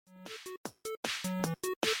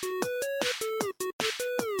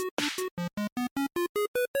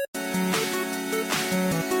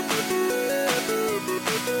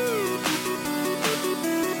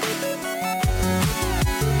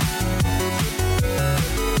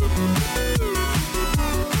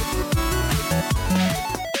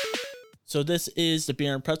So this is the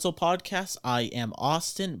Beer and Pretzel podcast. I am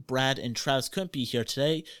Austin. Brad and Travis couldn't be here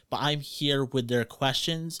today, but I'm here with their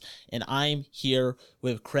questions, and I'm here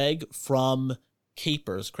with Craig from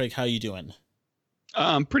Capers. Craig, how you doing?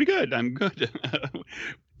 Pretty good. I'm good.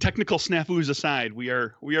 Technical snafus aside, we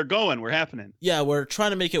are going. We're happening. Yeah, we're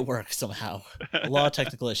trying to make it work somehow. A lot of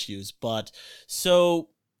technical issues, but so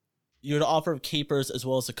you're the author of Capers as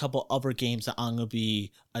well as a couple other games that I'm going to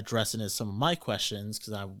be addressing as some of my questions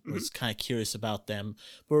because I was kind of curious about them.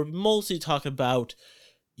 But we're mostly talking about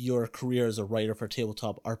your career as a writer for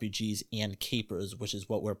tabletop RPGs and Capers, which is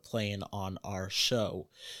what we're playing on our show.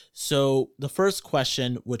 So the first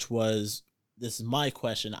question, this is my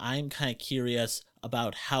question, I'm kind of curious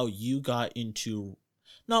about how you got into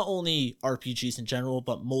not only RPGs in general,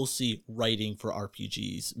 but mostly writing for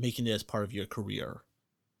RPGs, making it as part of your career.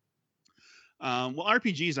 Well,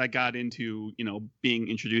 RPGs I got into, being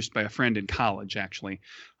introduced by a friend in college, actually.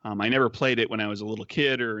 I never played it when I was a little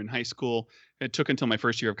kid or in high school. It took until my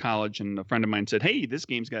first year of college, and a friend of mine said, hey, this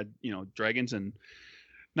game's got, dragons and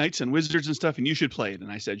knights and wizards and stuff, and you should play it.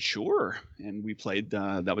 And I said, sure. And we played,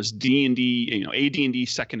 that was D&D, AD&D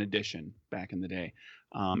second edition back in the day.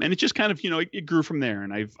 And it just kind of, it grew from there.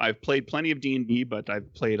 And I've played plenty of D&D, but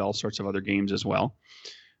I've played all sorts of other games as well.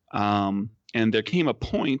 And there came a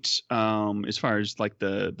point, as far as like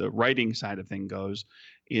the writing side of thing goes,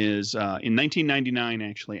 is in 1999,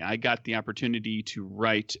 actually, I got the opportunity to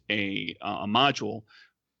write a module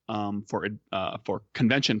for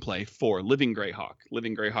convention play for Living Greyhawk.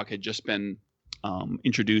 Living Greyhawk had just been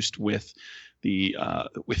introduced with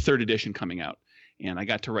with third edition coming out. And I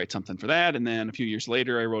got to write something for that. And then a few years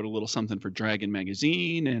later, I wrote a little something for Dragon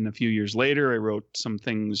Magazine. And a few years later, I wrote some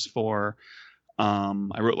things for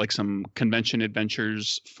I wrote like some convention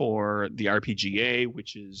adventures for the RPGA,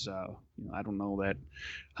 which is, I don't know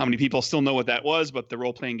how many people still know what that was, but the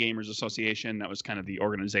Role Playing Gamers Association, that was kind of the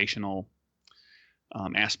organizational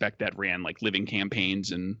aspect that ran like living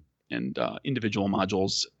campaigns and individual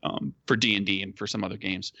modules for D&D and for some other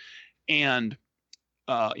games. And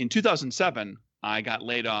in 2007, I got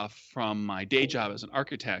laid off from my day job as an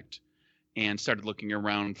architect and started looking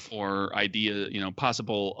around for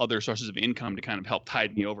possible other sources of income to kind of help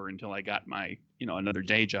tide me over until I got my, another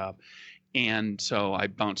day job. And so I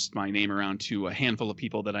bounced my name around to a handful of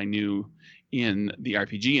people that I knew in the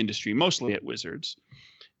RPG industry, mostly at Wizards,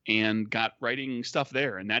 and got writing stuff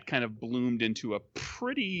there. And that kind of bloomed into a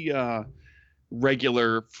pretty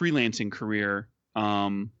regular freelancing career,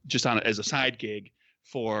 just as a side gig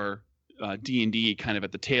for D&D kind of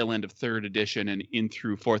at the tail end of third edition and in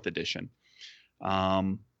through fourth edition.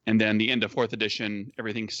 And then the end of fourth edition,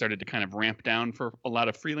 everything started to kind of ramp down for a lot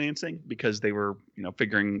of freelancing because they were,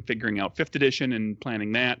 figuring out fifth edition and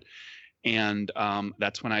planning that. And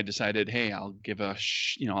that's when I decided, hey, I'll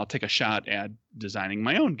I'll take a shot at designing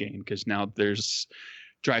my own game, because now there's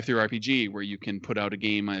Drive-Thru RPG where you can put out a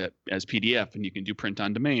game as PDF and you can do print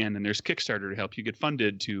on demand, and there's Kickstarter to help you get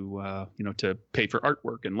funded to to pay for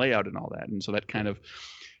artwork and layout and all that. And so that kind of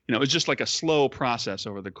it was just like a slow process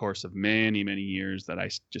over the course of many, many years that I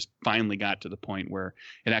just finally got to the point where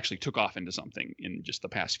it actually took off into something in just the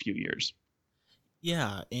past few years.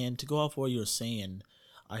 Yeah, and to go off what you were saying,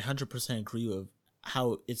 I 100% agree with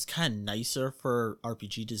how it's kind of nicer for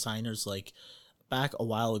RPG designers. Like back a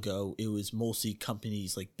while ago, it was mostly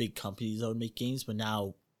companies, like big companies that would make games, but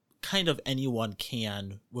now kind of anyone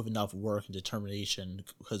can with enough work and determination,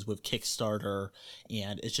 because with Kickstarter,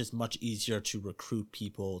 and it's just much easier to recruit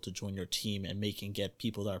people to join your team and get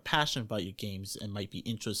people that are passionate about your games and might be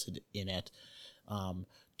interested in it,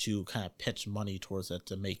 to kind of pitch money towards it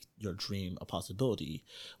to make your dream a possibility,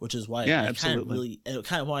 which is why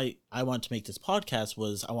why I wanted to make this podcast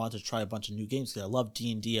was I wanted to try a bunch of new games because I love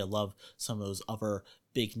D&D. I love some of those other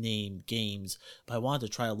big name games, but I wanted to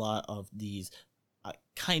try a lot of these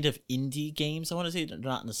kind of indie games. I want to say they're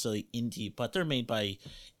not necessarily indie, but they're made by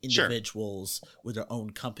individuals with their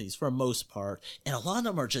own companies for the most part. And a lot of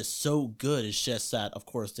them are just so good. It's just that, of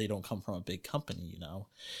course, they don't come from a big company,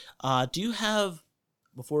 Do you have,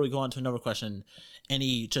 before we go on to another question,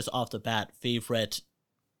 any just off the bat favorite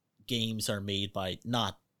games are made by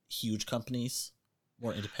not huge companies?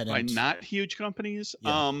 More independent. By not huge companies?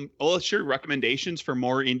 Yeah. Well, sure. Recommendations for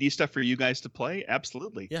more indie stuff for you guys to play?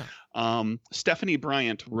 Absolutely. Yeah. Stephanie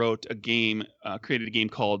Bryant wrote a game, created a game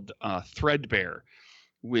called Threadbare,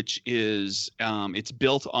 which is it's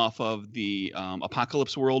built off of the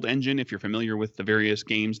Apocalypse World engine. If you're familiar with the various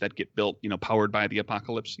games that get built, powered by the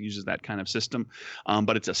Apocalypse, it uses that kind of system.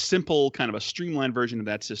 But it's a simple, kind of a streamlined version of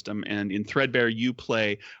that system. And in Threadbare, you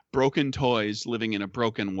play broken toys living in a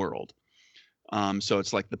broken world. So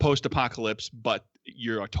it's like the post-apocalypse, but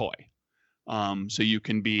you're a toy. So you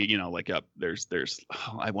can be, like I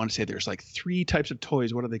want to say there's like 3 types of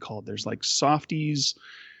toys. What are they called? There's like softies,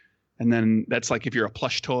 and then that's like if you're a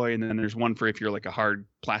plush toy, and then there's one for if you're like a hard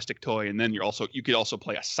plastic toy, and then you could also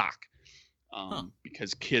play a sock, Huh.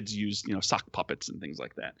 because kids use sock puppets and things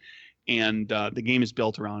like that. And the game is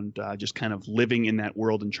built around just kind of living in that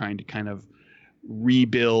world and trying to kind of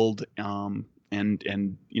rebuild, and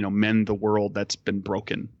mend the world that's been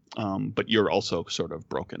broken, but you're also sort of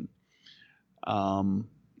broken.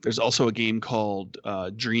 There's also a game called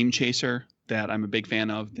Dream Chaser that I'm a big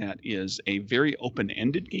fan of, that is a very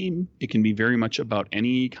open-ended game. It can be very much about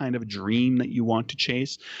any kind of dream that you want to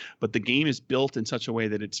chase, but the game is built in such a way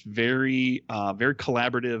that it's very very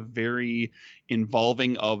collaborative, very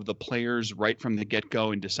involving of the players right from the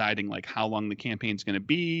get-go, and deciding like how long the campaign's going to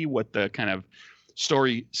be, what the kind of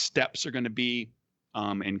story steps are going to be,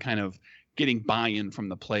 and kind of getting buy-in from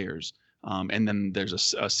the players. And then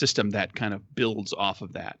there's a system that kind of builds off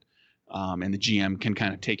of that. And the GM can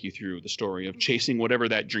kind of take you through the story of chasing whatever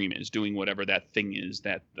that dream is, doing whatever that thing is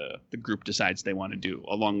that the group decides they want to do,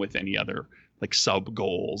 along with any other like sub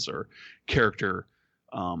goals or character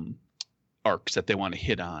arcs that they want to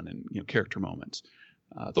hit on, and character moments.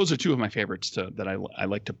 Those are 2 of my favorites that I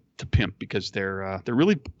like to pimp, because they're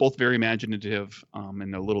really both very imaginative,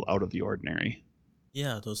 and a little out of the ordinary.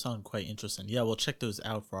 Yeah, those sound quite interesting. Yeah, we'll check those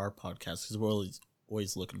out for our podcast because we're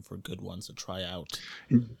always looking for good ones to try out.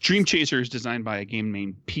 And Dream Chaser is designed by a game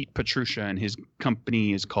named Pete Petruccia, and his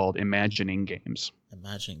company is called Imagining Games.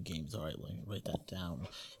 Imagining Games. All right, let me write that down.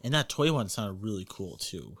 And that toy one sounded really cool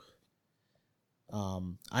too.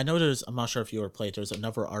 I know I'm not sure if you ever played, there's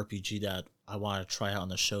another RPG that I want to try out on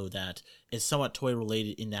the show that is somewhat toy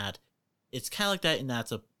related, in that it's kind of like that, in that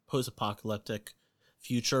it's a post-apocalyptic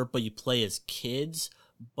future, but you play as kids,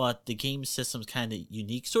 but the game system's kind of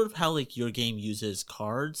unique, sort of how like your game uses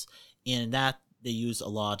cards, and that they use a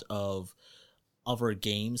lot of other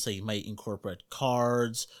games. So you might incorporate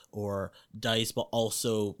cards or dice, but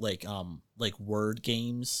also like word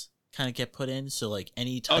games kind of get put in. So like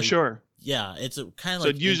any type. Oh, sure. Yeah, it's kind of so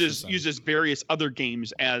like it uses various other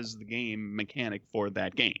games as the game mechanic for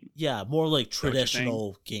that game. Yeah, more like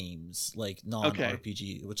traditional games, like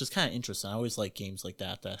non-RPG, Okay. which is kind of interesting. I always like games like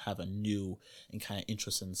that have a new and kind of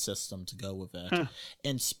interesting system to go with it. Huh.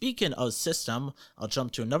 And speaking of system, I'll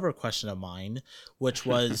jump to another question of mine, which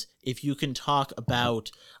was if you can talk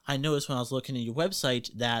about, I noticed when I was looking at your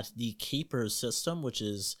website that the Capers system, which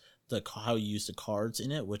is how you use the cards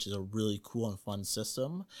in it, which is a really cool and fun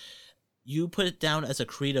system. You put it down as a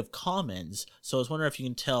Creative Commons, so I was wondering if you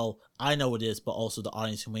can tell, I know it is, but also the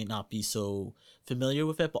audience who may not be so familiar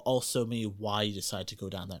with it, but also maybe why you decided to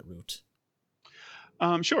go down that route.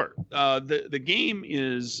 Sure. The game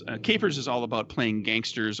is Capers is all about playing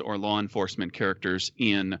gangsters or law enforcement characters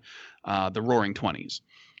in the Roaring *20s,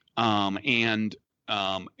 and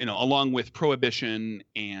along with prohibition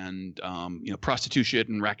and prostitution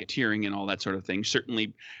and racketeering and all that sort of thing.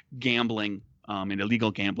 Certainly, gambling. And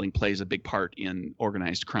illegal gambling plays a big part in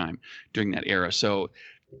organized crime during that era. So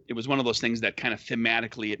it was one of those things that kind of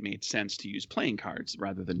thematically it made sense to use playing cards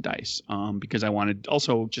rather than dice, because I wanted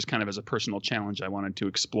also, just kind of as a personal challenge, I wanted to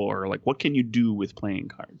explore like what can you do with playing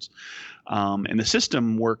cards. And the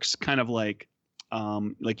system works kind of like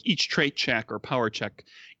each trait check or power check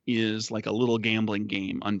is like a little gambling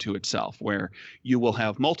game unto itself, where you will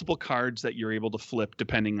have multiple cards that you're able to flip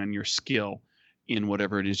depending on your skill in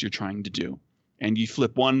whatever it is you're trying to do. And you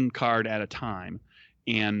flip one card at a time,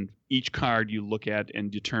 and each card you look at and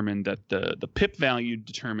determine that the pip value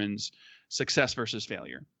determines success versus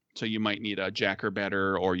failure. So you might need a jack or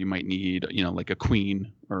better, or you might need like a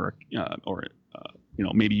queen, or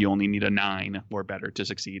maybe you only need a 9 or better to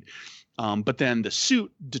succeed. But then the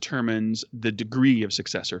suit determines the degree of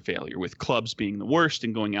success or failure, with clubs being the worst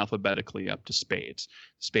and going alphabetically up to spades.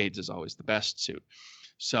 Spades is always the best suit.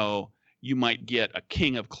 So you might get a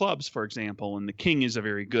king of clubs, for example, and the king is a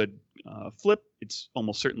very good flip. It's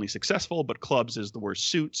almost certainly successful, but clubs is the worst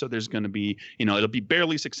suit. So there's going to be, it'll be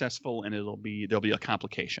barely successful, and there'll be a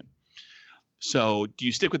complication. So do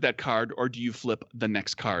you stick with that card, or do you flip the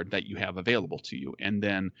next card that you have available to you? And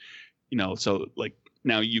then, so like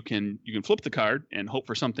now you can flip the card and hope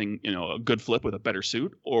for something, a good flip with a better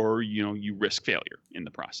suit, or, you risk failure in the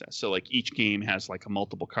process. So like each game has like a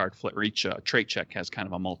multiple card flip, or each trait check has kind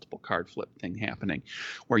of a multiple card flip thing happening,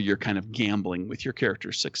 where you're kind of gambling with your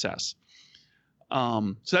character's success.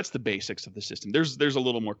 So that's the basics of the system. There's a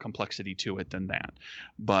little more complexity to it than that,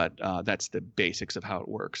 but that's the basics of how it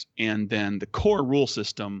works. And then the core rule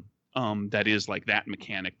system, that is like that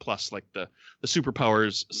mechanic plus like the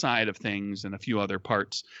superpowers side of things and a few other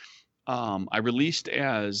parts, I released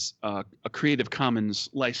as a Creative Commons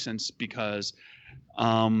license because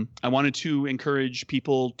I wanted to encourage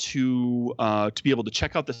people to be able to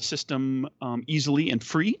check out the system easily and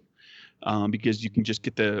free, because you can just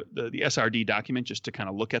get the SRD document just to kind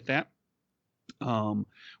of look at that,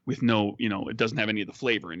 with no, it doesn't have any of the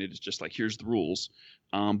flavor in it. It's just like, here's the rules.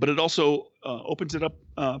 But it also opens it up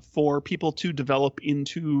for people to develop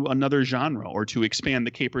into another genre or to expand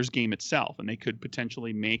the Capers game itself. And they could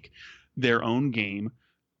potentially make their own game,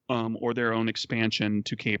 or their own expansion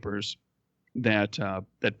to Capers that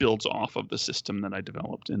builds off of the system that I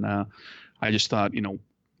developed. And I just thought,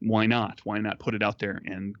 why not? Why not put it out there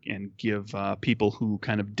and give people who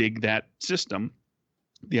kind of dig that system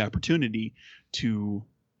the opportunity to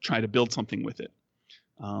try to build something with it,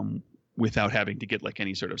 without having to get like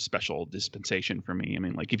any sort of special dispensation from me. I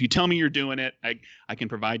mean, like, if you tell me you're doing it, I can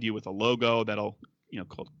provide you with a logo that'll,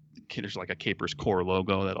 called, there's like a Capers Core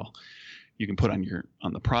logo you can put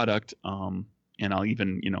on the product. And I'll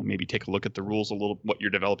even, maybe take a look at the rules what you're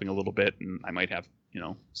developing a little bit, and I might have,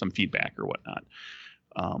 some feedback or whatnot.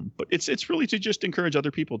 But it's really to just encourage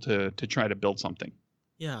other people to try to build something.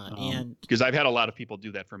 Yeah, and because I've had a lot of people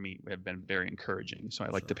do that for me, have been very encouraging. So I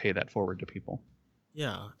like to pay that forward to people.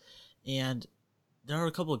 Yeah, and there are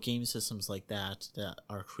a couple of game systems like that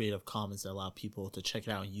are Creative Commons that allow people to check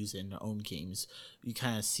it out and use it in their own games. You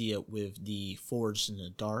kind of see it with the Forged in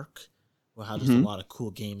the Dark, well, how there's a lot of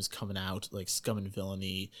cool games coming out, like Scum and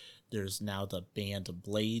Villainy. There's now the Band of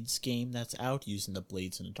Blades game that's out using the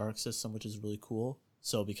Blades in the Dark system, which is really cool.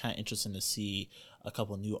 So it'll be kind of interesting to see a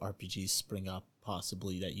couple new RPGs spring up,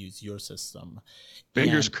 possibly, that use your system.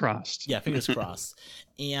 Fingers crossed. Yeah, fingers crossed.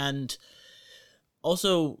 And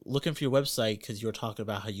also looking for your website, because you were talking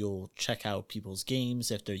about how you'll check out people's games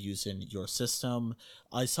if they're using your system.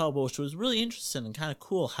 I saw, which was really interesting and kind of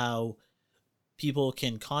cool, how people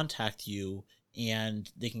can contact you and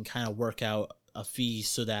they can kind of work out a fee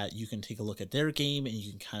so that you can take a look at their game and you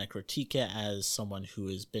can kind of critique it as someone who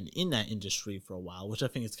has been in that industry for a while, which I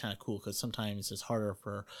think is kind of cool, because sometimes it's harder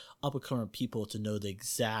for up-and-coming people to know the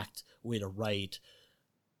exact way to write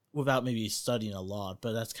without maybe studying a lot.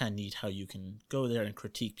 But that's kind of neat how you can go there and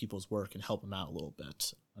critique people's work and help them out a little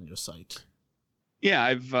bit on your site. Yeah,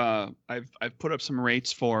 I've put up some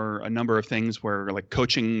rates for a number of things, where like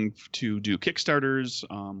coaching to do Kickstarters,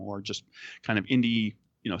 or just kind of indie,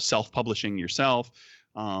 self-publishing yourself,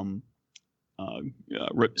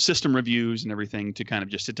 system reviews and everything, to kind of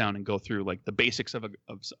just sit down and go through like the basics of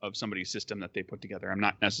somebody's system that they put together. I'm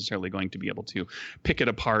not necessarily going to be able to pick it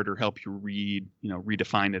apart or help you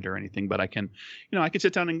redefine it or anything, but I can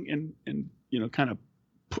sit down and kind of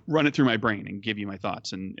run it through my brain and give you my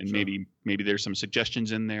thoughts, and sure. maybe there's some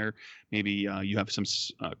suggestions in there. Maybe you have some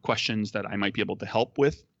questions that I might be able to help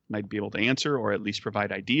with, might be able to answer, or at least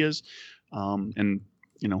provide ideas. And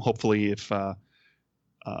hopefully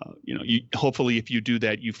hopefully if you do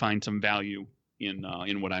that, you find some value in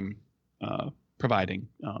what I'm providing.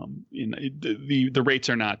 The rates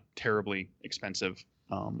are not terribly expensive,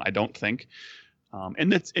 I don't think.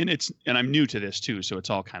 And I'm new to this too, so it's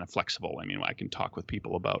all kind of flexible. I mean, I can talk with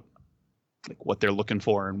people about like what they're looking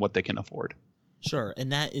for and what they can afford. Sure,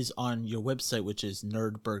 and that is on your website, which is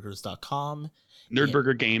nerdburgers.com.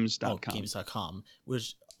 Nerdburgergames.com. Games.com,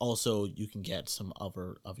 which also you can get some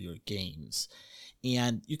other of your games.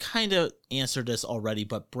 And you kind of answered this already,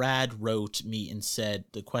 but Brad wrote me and said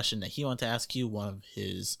the question that he wanted to ask you, one of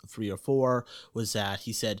his 3 or 4, was that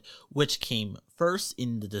he said, which came first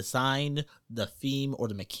in the design, the theme, or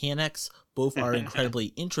the mechanics? Both are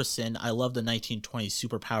incredibly interesting. I love the 1920s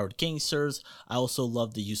superpowered gangsters. I also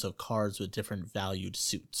love the use of cards with different valued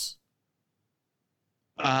suits.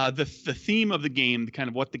 The theme of the game, kind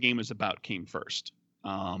of what the game was about, came first.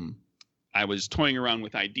 I was toying around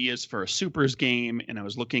with ideas for a supers game, and I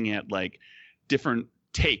was looking at like different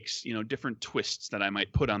takes, different twists that I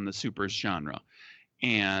might put on the supers genre.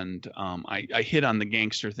 And I hit on the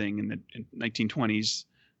gangster thing in the 1920s.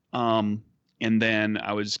 And then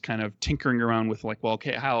I was kind of tinkering around with like, well,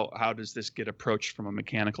 okay, how does this get approached from a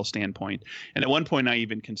mechanical standpoint? And at one point I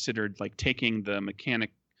even considered like taking the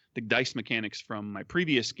dice mechanics from my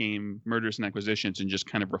previous game, Murders and Acquisitions, and just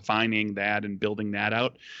kind of refining that and building that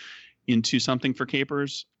out into something for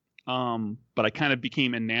Capers. But I kind of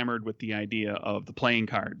became enamored with the idea of the playing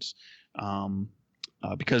cards,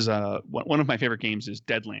 because one of my favorite games is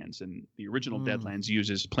Deadlands, and the original Deadlands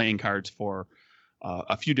uses playing cards for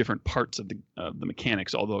a few different parts of the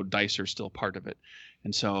mechanics, although dice are still part of it.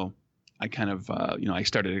 And so I kind of I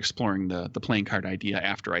started exploring the playing card idea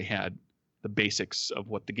after I had the basics of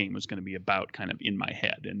what the game was going to be about kind of in my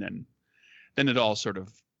head, and then it all sort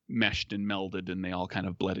of meshed and melded, and they all kind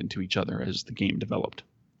of bled into each other as the game developed.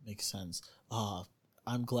 Makes sense.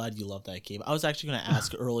 I'm glad you love that game. I was actually going to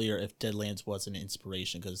ask earlier if Deadlands was an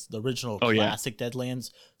inspiration, because the original classic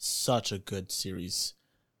Deadlands, such a good series.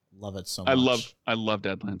 Love it so much. I love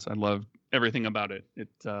Deadlands. I love everything about it.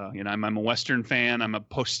 I'm a Western fan. I'm a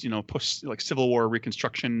post like Civil War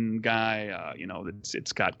Reconstruction guy.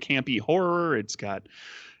 It's got campy horror. It's got,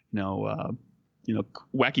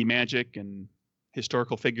 wacky magic and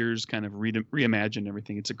historical figures kind of reimagined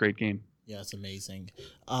everything. It's a great game. Yeah, it's amazing.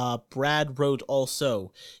 Brad wrote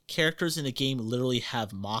also, characters in the game literally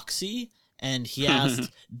have moxie, and he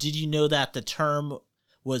asked, did you know that the term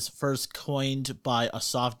was first coined by a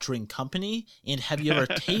soft drink company? And have you ever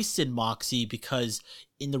tasted moxie? Because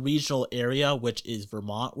in the regional area, which is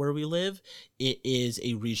Vermont where we live, it is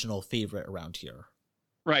a regional favorite around here.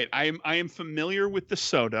 Right. I am familiar with the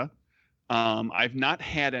soda. I've not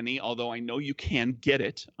had any, although I know you can get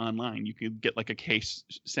it online. You can get like a case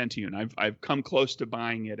sent to you, and I've come close to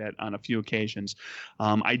buying it on a few occasions.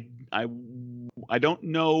 I don't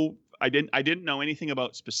know. I didn't know anything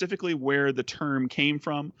about specifically where the term came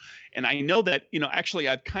from, and I know that actually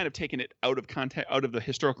I've kind of taken it out of the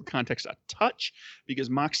historical context a touch, because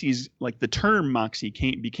moxie's like the term moxie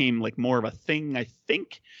became like more of a thing, I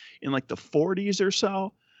think, in like the 40s or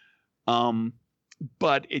so.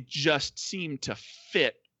 But it just seemed to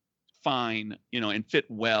fit fine, and fit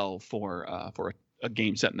well for a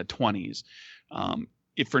game set in the 20s,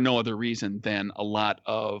 if for no other reason than a lot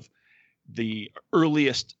of the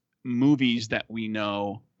earliest movies that we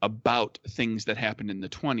know about things that happened in the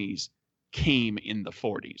 20s came in the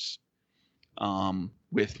 40s,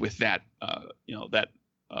 with that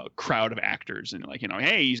crowd of actors, and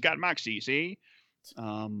hey, he's got moxie, see.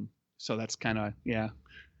 So that's kind of, yeah.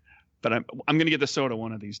 But I'm going to get the soda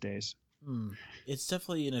one of these days. It's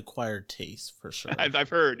definitely an acquired taste, for sure. I've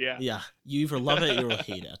heard, yeah. Yeah, you either love it or you'll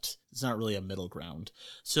hate it. It's not really a middle ground.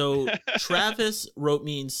 So Travis wrote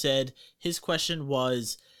me and said his question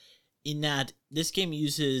was, in that this game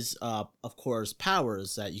uses, of course,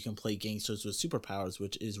 powers that you can play gangsters with superpowers,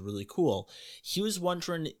 which is really cool. He was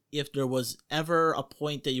wondering if there was ever a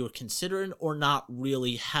point that you were considering or not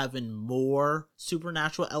really having more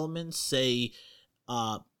supernatural elements, say,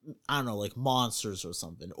 I don't know, like monsters or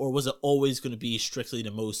something, or was it always going to be strictly the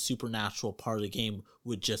most supernatural part of the game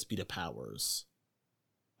would just be the powers?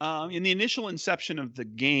 In the initial inception of the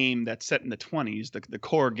game that's set in the 20s, the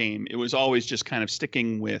core game, it was always just kind of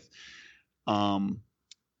sticking with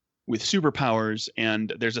superpowers.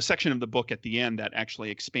 And there's a section of the book at the end that actually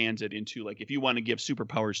expands it into, like, if you want to give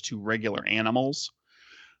superpowers to regular animals,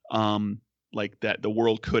 like that, the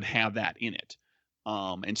world could have that in it.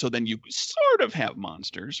 And so then you sort of have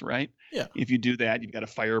monsters, right? Yeah. If you do that, you've got a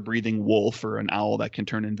fire-breathing wolf or an owl that can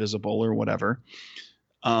turn invisible or whatever.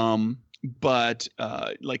 But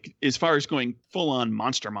like, as far as going full-on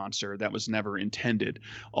monster, that was never intended.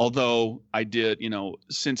 Although I did,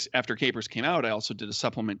 since after Capers came out, I also did a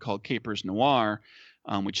supplement called Capers Noir,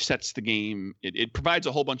 which sets the game. It provides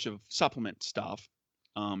a whole bunch of supplement stuff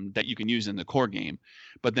that you can use in the core game,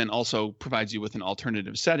 but then also provides you with an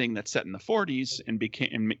alternative setting that's set in the 40s and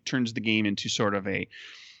turns the game into sort of a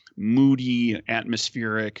moody,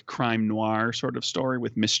 atmospheric crime noir sort of story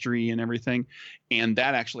with mystery and everything. And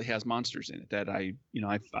that actually has monsters in it that I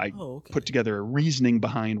put together a reasoning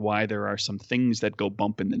behind why there are some things that go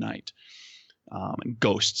bump in the night, and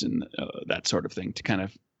ghosts and that sort of thing to kind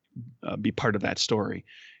of be part of that story.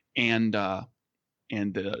 And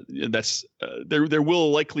that's there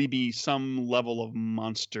will likely be some level of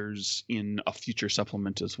monsters in a future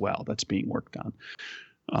supplement as well that's being worked on.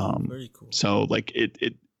 Very cool. So like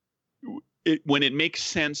it when it makes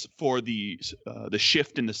sense for the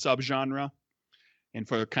shift in the subgenre and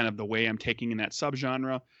for kind of the way I'm taking in that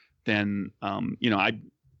subgenre, then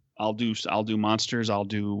I'll do monsters, I'll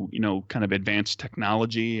do kind of advanced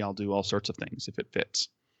technology, I'll do all sorts of things if it fits.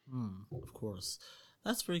 Of course.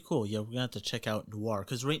 That's very cool. Yeah, we're going to have to check out Noir,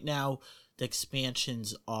 because right now the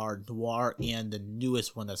expansions are Noir and the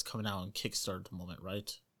newest one that's coming out on Kickstarter at the moment,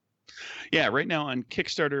 right? Yeah, right now on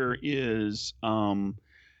Kickstarter is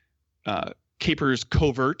Capers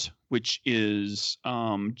Covert, which is it's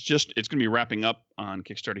going to be wrapping up on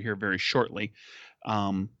Kickstarter here very shortly.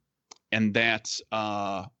 And that's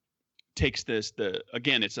takes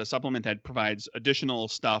again, it's a supplement that provides additional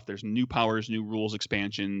stuff. There's new powers, new rules,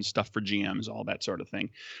 expansions, stuff for GMs, all that sort of thing.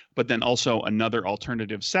 But then also another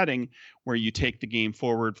alternative setting where you take the game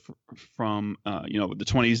forward from the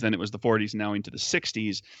 20s, then it was the 40s, now into the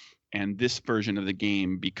 60s. And this version of the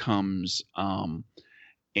game becomes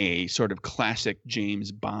a sort of classic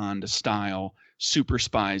James Bond style super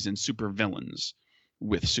spies and super villains,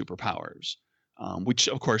 with superpowers, which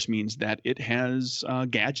of course means that it has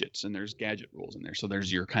gadgets, and there's gadget rules in there. So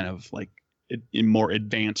there's your kind of like in more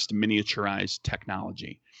advanced miniaturized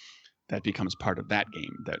technology that becomes part of that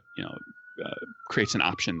game that creates an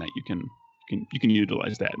option that you can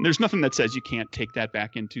utilize that. And there's nothing that says you can't take that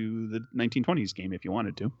back into the 1920s game if you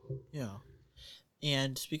wanted to. Yeah.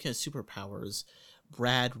 And speaking of superpowers,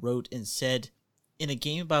 Brad wrote and said, in a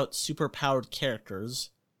game about superpowered characters,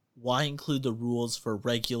 why include the rules for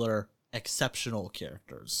regular exceptional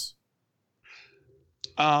characters?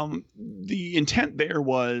 The intent there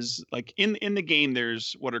was like in the game,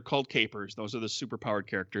 there's what are called capers. Those are the superpowered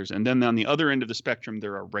characters. And then on the other end of the spectrum,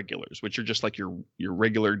 there are regulars, which are just like your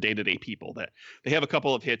regular day-to-day people that they have a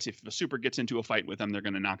couple of hits. If a super gets into a fight with them, they're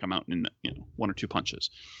going to knock them out in 1 or 2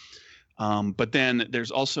 punches. But then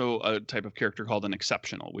there's also a type of character called an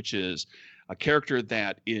exceptional, which is a character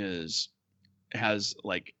that has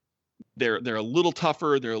like they're a little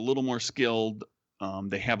tougher, they're a little more skilled.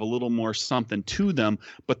 They have a little more something to them,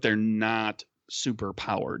 but they're not super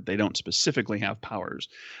powered. They don't specifically have powers.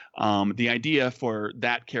 The idea for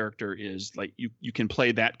that character is like you can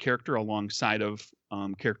play that character alongside of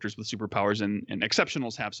characters with superpowers, and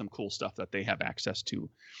exceptionals have some cool stuff that they have access to.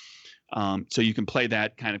 So you can play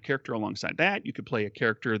that kind of character alongside that. You could play a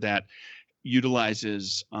character that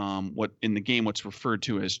utilizes what in the game what's referred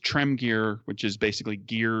to as trem gear, which is basically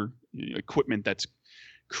gear equipment that's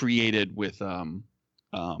created with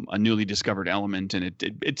a newly discovered element, and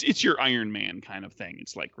it's your Iron Man kind of thing.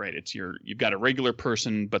 It's like, right, you've got a regular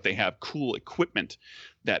person, but they have cool equipment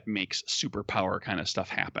that makes superpower kind of stuff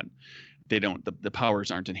happen. They don't the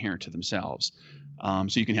powers aren't inherent to themselves.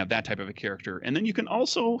 So you can have that type of a character, and then you can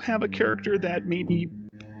also have a character that maybe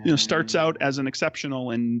starts out as an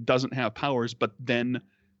exceptional and doesn't have powers, but then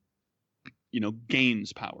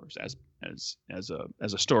gains powers as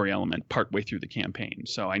a story element partway through the campaign.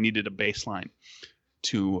 So I needed a baseline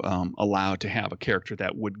to allow to have a character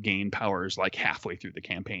that would gain powers like halfway through the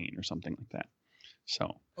campaign or something like that.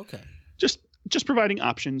 So okay, just providing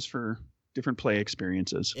options for different play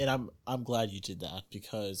experiences. And I'm glad you did that,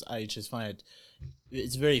 because I just find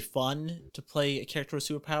it's very fun to play a character with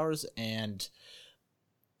superpowers, and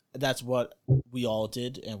that's what we all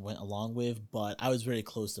did and went along with. But I was very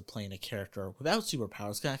close to playing a character without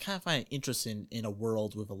superpowers, because I kind of find it interesting in a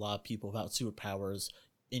world with a lot of people without superpowers,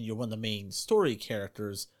 and you're one of the main story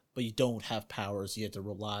characters, but you don't have powers. You have to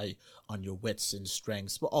rely on your wits and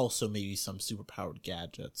strengths, but also maybe some superpowered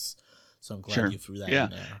gadgets. So I'm glad you threw that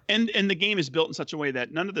in there. And the game is built in such a way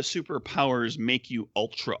that none of the superpowers make you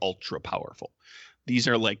ultra powerful. These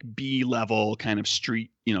are like B-level kind of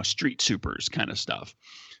street supers kind of stuff.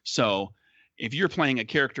 So if you're playing a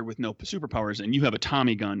character with no superpowers and you have a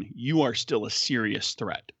Tommy gun, you are still a serious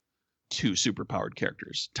threat to superpowered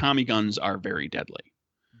characters. Tommy guns are very deadly.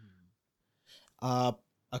 A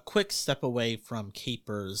quick step away from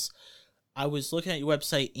capers. I was looking at your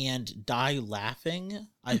website, and Die Laughing,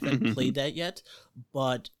 I haven't played that yet,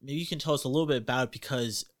 but maybe you can tell us a little bit about it,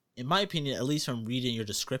 because in my opinion, at least from reading your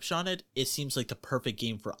description on it, it seems like the perfect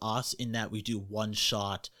game for us, in that we do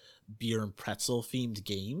one-shot beer and pretzel themed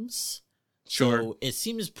games. Sure. So it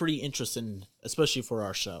seems pretty interesting, especially for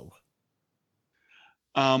our show.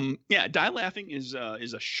 Die Laughing is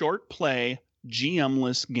a short play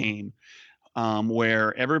GM-less game.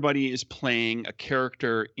 Where everybody is playing a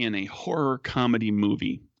character in a horror comedy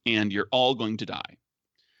movie, and you're all going to die.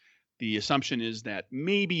 The assumption is that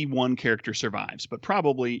maybe one character survives, but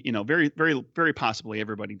probably, very, very, very possibly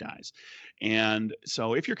everybody dies. And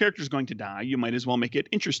so if your character is going to die, you might as well make it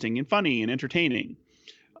interesting and funny and entertaining.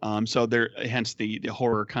 So hence the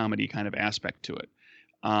horror comedy kind of aspect to it.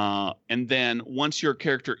 And then once your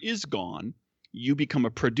character is gone, you become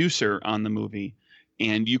a producer on the movie.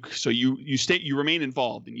 And you remain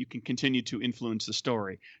involved, and you can continue to influence the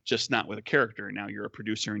story, just not with a character. Now you're a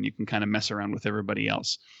producer, and you can kind of mess around with everybody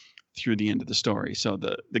else through the end of the story. So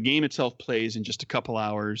the game itself plays in just a couple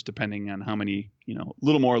hours, depending on how many, a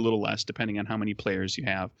little more, a little less, depending on how many players you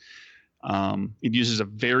have. It uses a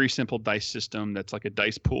very simple dice system that's like a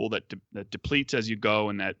dice pool that depletes as you go,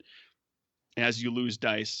 and that as you lose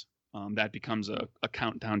dice, that becomes a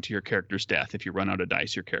countdown to your character's death. If you run out of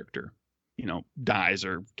dice, your character dies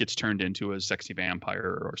or gets turned into a sexy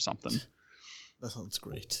vampire or something. That sounds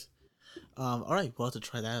great. All right, we'll have to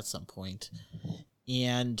try that at some point.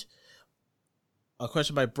 And a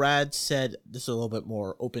question by Brad said, this is a little bit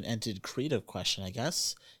more open-ended, creative question, I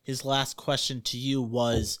guess. His last question to you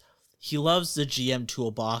was, He loves the GM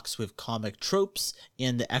toolbox with comic tropes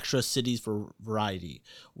and the extra cities for variety,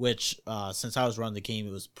 which, since I was running the game,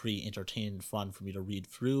 it was pretty entertaining and fun for me to read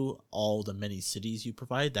through all the many cities you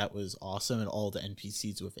provide. That was awesome, and all the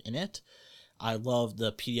NPCs within it. I love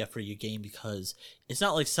the PDF for your game because it's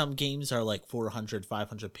not like some games are like 400,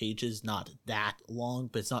 500 pages, not that long,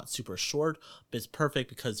 but it's not super short, but it's perfect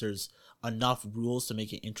because there's enough rules to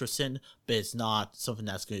make it interesting, but it's not something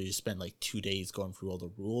that's going to spend like 2 days going through all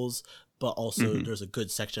the rules. But also there's a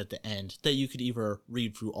good section at the end that you could either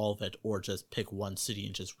read through all of it or just pick one city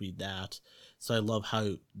and just read that. So I love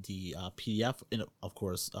how the PDF, and of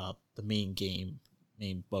course the main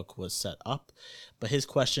book was set up. But his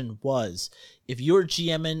question was, if you're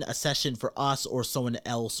GMing a session for us or someone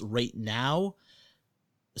else right now,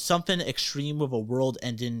 something extreme with a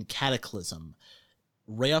world-ending cataclysm,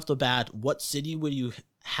 right off the bat, what city would you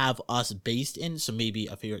have us based in? So maybe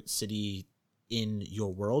a favorite city in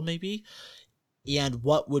your world, maybe. And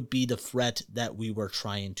what would be the threat that we were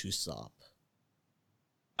trying to stop?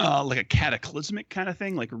 Like a cataclysmic kind of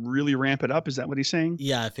thing, like really ramp it up. Is that what he's saying?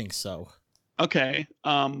 Yeah, I think so. Okay.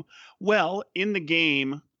 Well, in the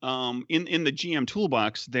game, in the GM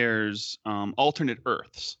toolbox, there's alternate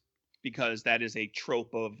Earths, because that is a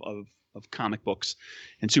trope of comic books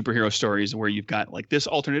and superhero stories where you've got like this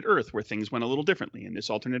alternate Earth where things went a little differently, and this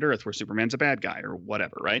alternate Earth where Superman's a bad guy or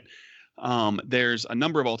whatever, right? There's a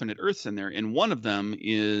number of alternate Earths in there, and one of them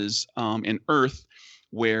is an Earth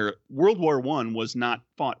where World War I was not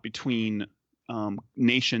fought between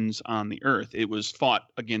nations on the Earth. It was fought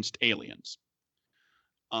against aliens.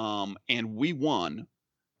 And we won.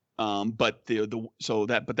 But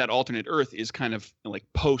that alternate Earth is kind of like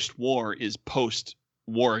post-war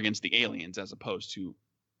against the aliens, as opposed to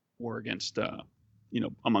war against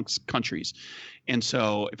amongst countries. And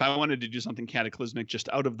so if I wanted to do something cataclysmic just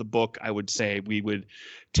out of the book, I would say we would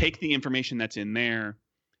take the information that's in there,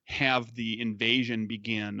 have the invasion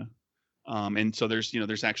begin, and so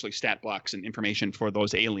there's actually stat blocks and information for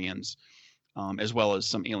those aliens, as well as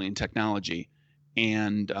some alien technology.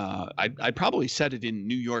 And I'd probably set it in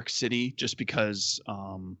New York City, just because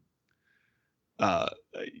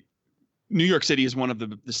New York City is one of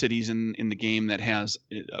the cities in the game that has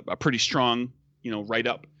a pretty strong, write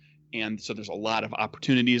up. And so there's a lot of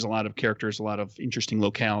opportunities, a lot of characters, a lot of interesting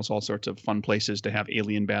locales, all sorts of fun places to have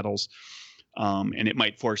alien battles. And it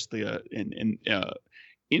might force in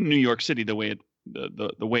New York City, the way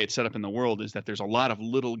it's set up in the world is that there's a lot of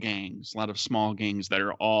little gangs, a lot of small gangs that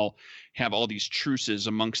have all these truces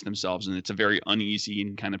amongst themselves, and it's a very uneasy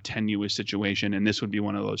and kind of tenuous situation. And this would be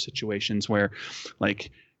one of those situations where, like,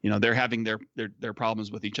 they're having their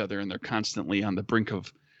problems with each other, and they're constantly on the brink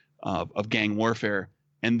of gang warfare,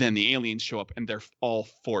 and then the aliens show up and they're all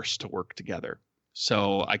forced to work together.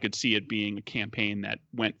 So I could see it being a campaign that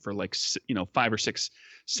went for 5 or 6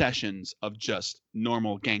 sessions of just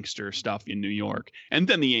normal gangster stuff in New York, and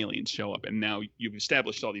then the aliens show up, and now you've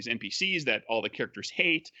established all these NPCs that all the characters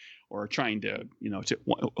hate or are trying to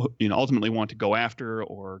ultimately want to go after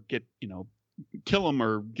or get kill them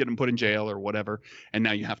or get them put in jail or whatever, and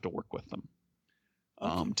now you have to work with them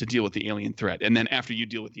to deal with the alien threat. And then after you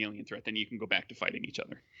deal with the alien threat, then you can go back to fighting each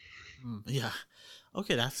other. Yeah.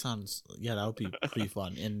 Okay, that would be pretty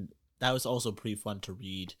fun. And that was also pretty fun to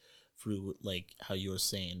read through, like how you were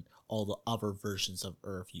saying, all the other versions of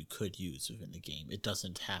Earth you could use within the game. It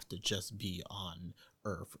doesn't have to just be on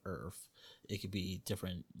Earth. It could be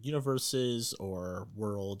different universes or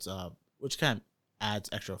worlds, which kind of adds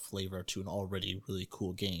extra flavor to an already really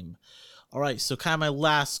cool game. All right, so kind of my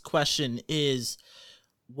last question is,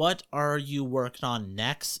 what are you working on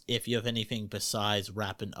next, if you have anything besides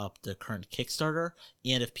wrapping up the current Kickstarter?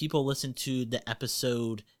 And if people listen to the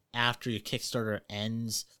episode after your Kickstarter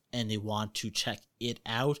ends and they want to check it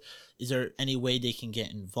out, is there any way they can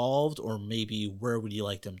get involved, or maybe where would you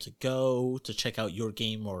like them to go to check out your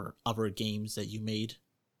game or other games that you made?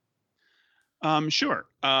 Sure.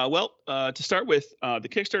 To start with, the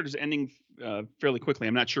Kickstarter is ending fairly quickly.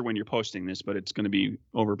 I'm not sure when you're posting this, but it's going to be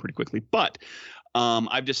over pretty quickly. But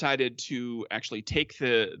I've decided to actually take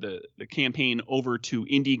the campaign over to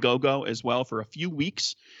Indiegogo as well for a few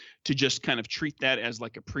weeks, to just kind of treat that as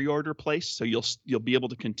like a pre-order place. So you'll be able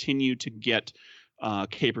to continue to get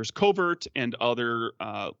Capers Covert and other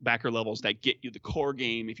backer levels that get you the core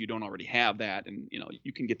game if you don't already have that, and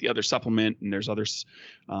you can get the other supplement, and there's other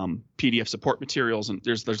PDF support materials, and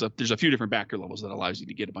there's a few different backer levels that allows you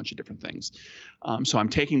to get a bunch of different things. So I'm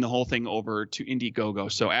taking the whole thing over to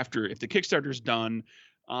Indiegogo. So if the Kickstarter's done,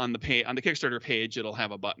 on the Kickstarter page, it'll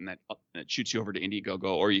have a button that shoots you over to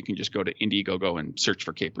Indiegogo, or you can just go to Indiegogo and search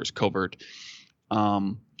for Capers Covert.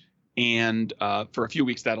 and for a few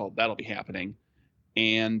weeks that'll be happening.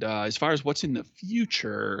 And as far as what's in the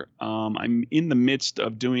future, I'm in the midst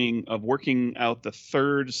of working out the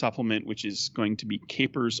third supplement, which is going to be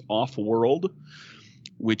Capers Off-World,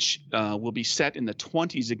 which will be set in the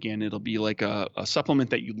 20s again. It'll be like a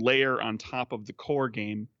supplement that you layer on top of the core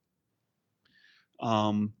game,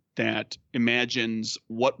 that imagines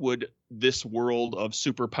what would this world of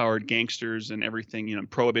superpowered gangsters and everything,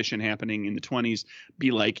 prohibition happening in the 20s,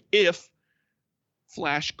 be like if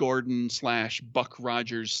Flash Gordon / Buck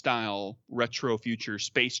Rogers style retro future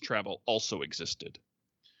space travel also existed.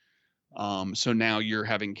 So now you're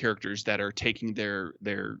having characters that are taking their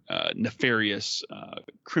nefarious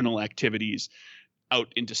criminal activities out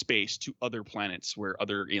into space to other planets where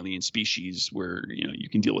other alien species, where you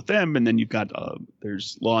can deal with them, and then you've got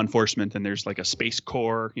there's law enforcement, and there's like a space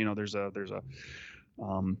corps. There's a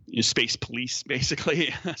space police,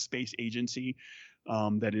 basically a space agency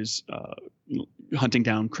that is hunting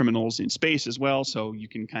down criminals in space as well. So you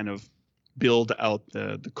can kind of build out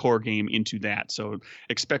the core game into that. So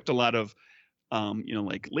expect a lot of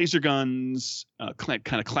like laser guns, kind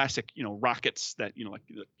of classic, rockets that, like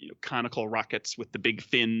conical rockets with the big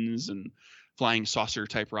fins, and flying saucer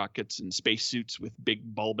type rockets, and spacesuits with big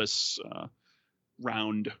bulbous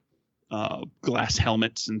round glass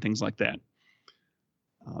helmets and things like that.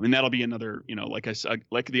 And that'll be another, like I said,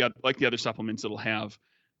 like the other supplements, it'll have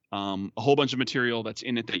a whole bunch of material that's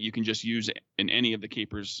in it that you can just use in any of the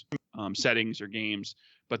Capers settings or games,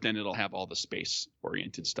 but then it'll have all the space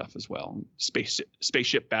oriented stuff as well,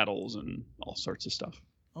 spaceship battles and all sorts of stuff.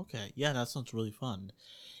 Okay, yeah, that sounds really fun.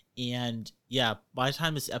 And yeah, by the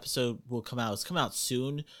time this episode will come out, it's come out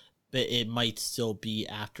soon, but it might still be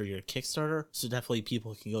after your Kickstarter, so definitely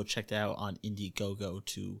people can go check that out on Indiegogo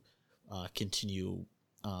to continue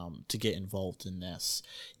to get involved in this.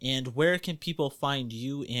 And where can people find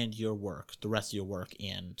you and your work, the rest of your work,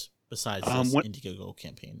 and besides this Indiegogo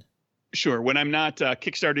campaign? Sure. When I'm not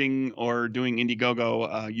kickstarting or doing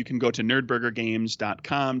Indiegogo, you can go to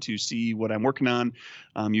nerdburgergames.com to see what I'm working on.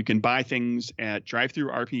 You can buy things at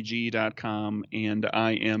drivethrurpg.com, and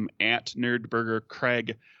I am at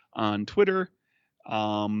nerdburgercraig on Twitter.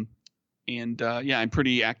 And I'm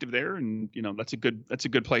pretty active there, and that's a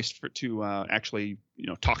good place to actually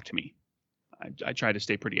talk to me. I try to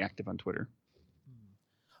stay pretty active on Twitter.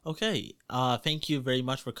 Okay, thank you very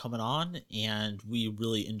much for coming on, and we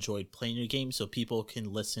really enjoyed playing your game. So people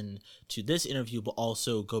can listen to this interview, but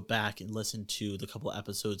also go back and listen to the couple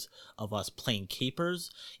episodes of us playing Capers.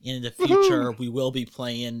 And in the future, we will be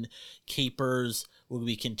playing Capers. We'll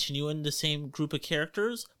be continuing the same group of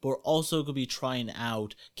characters, but we're also going to be trying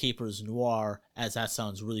out Capers Noir, as that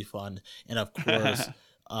sounds really fun. And of course,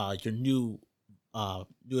 your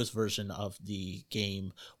newest version of the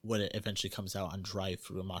game when it eventually comes out on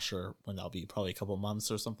drive-thru. I'm not sure when that'll be, probably a couple months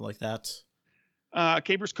or something like that.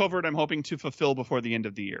 Capers Covert I'm hoping to fulfill before the end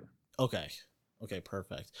of the year. Okay,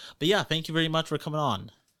 perfect. But yeah, thank you very much for coming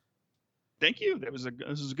on. Thank you. This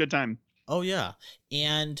was a good time. Oh yeah,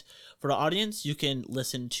 and for the audience, you can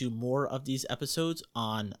listen to more of these episodes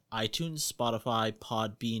on iTunes, Spotify,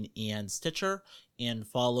 Podbean, and Stitcher, and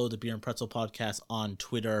follow the Beer and Pretzel podcast on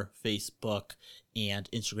Twitter, Facebook, and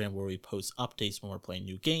Instagram, where we post updates when we're playing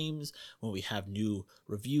new games, when we have new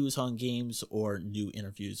reviews on games, or new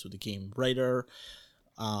interviews with the game writer.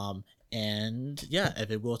 And yeah,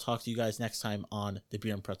 Evan, we'll talk to you guys next time on the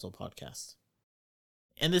Beer and Pretzel podcast.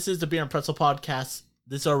 And this is the Beer and Pretzel podcast.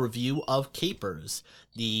 This is our review of Capers,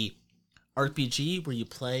 the RPG where you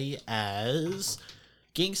play as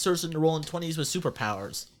gangsters in the rolling 20s with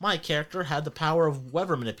superpowers. My character had the power of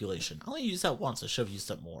weather manipulation. I only used that once. I should have used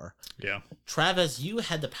that more. Yeah. Travis, you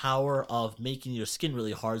had the power of making your skin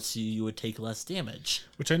really hard so you would take less damage.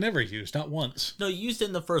 Which I never used, not once. No, you used it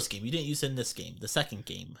in the first game. You didn't use it in this game, the second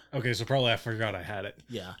game. Okay, so probably I forgot I had it.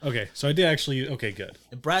 Yeah. Okay, so I did actually... Okay, good.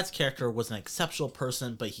 And Brad's character was an exceptional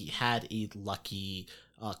person, but he had a lucky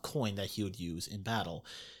coin that he would use in battle.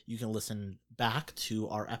 You can listen back to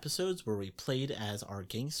our episodes where we played as our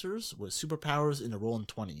gangsters with superpowers in the rolling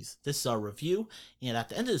 20s. This is our review, and at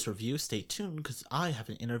the end of this review, stay tuned because I have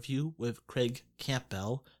an interview with Craig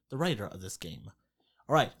Campbell, the writer of this game.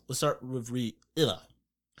 Alright, let's start with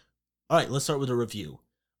let's start with a review.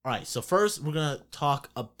 Alright, so first we're going to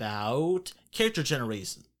talk about character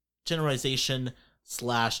generalization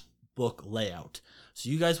 / book layout. So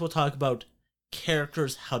you guys will talk about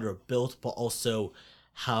characters, how they're built, but also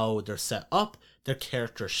how they're set up, their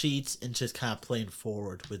character sheets, and just kind of playing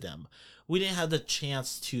forward with them. We didn't have the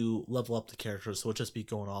chance to level up the characters, so we'll just be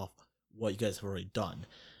going off what you guys have already done.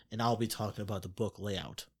 And I'll be talking about the book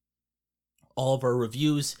layout. All of our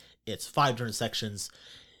reviews, it's 5 different sections.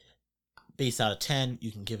 base out of 10, you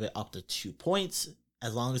can give it up to 2 points.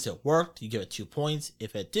 As long as it worked, you give it 2 points.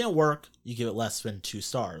 If it didn't work, you give it less than 2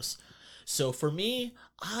 stars. So for me,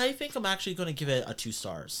 I think I'm actually going to give it a 2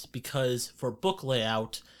 stars because for book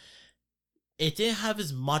layout, it didn't have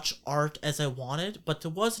as much art as I wanted, but there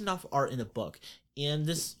was enough art in the book. And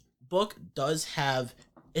this book does have,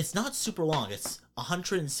 it's not super long. It's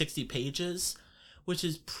 160 pages, which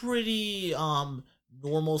is pretty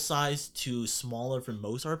normal size to smaller than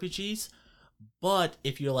most RPGs. But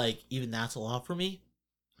if you're like, even that's a lot for me,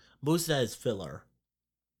 most of that is filler.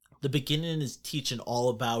 The beginning is teaching all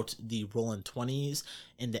about the rolling 20s,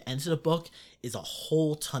 and the end of the book is a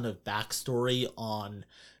whole ton of backstory on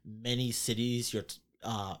many cities your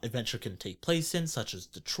adventure can take place in, such as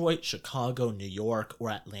Detroit, Chicago, New York,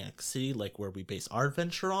 or Atlantic City, like where we base our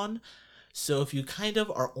adventure on. So if you kind of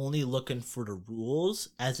are only looking for the rules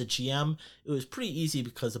as a GM, it was pretty easy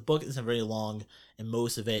because the book isn't very long, and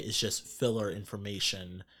most of it is just filler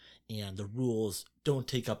information, and the rules don't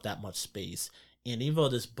take up that much space. And even though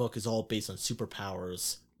this book is all based on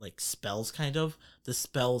superpowers, like spells kind of, the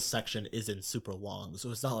spells section isn't super long. So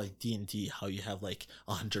it's not like D&D how you have like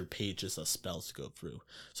 100 pages of spells to go through.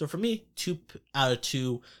 So for me, 2 out of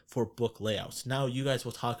 2 for book layouts. Now you guys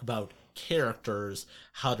will talk about characters,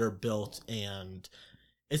 how they're built, and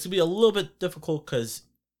it's going to be a little bit difficult because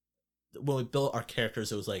when we built our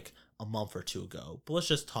characters, it was like a month or 2 ago. But let's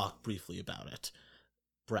just talk briefly about it.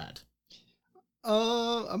 Brad.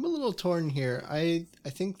 I'm a little torn here. I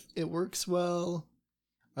think it works well.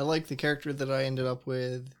 I like the character that I ended up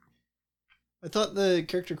with. I thought the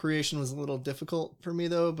character creation was a little difficult for me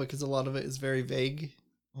though, because a lot of it is very vague.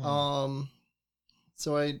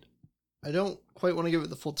 So I don't quite want to give it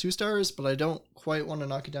the full 2 stars, but I don't quite want to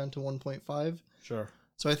knock it down to 1.5. Sure.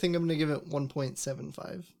 So I think I'm going to give it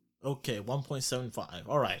 1.75. Okay, 1.75.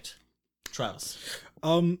 All right. Travis.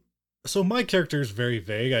 So my character is very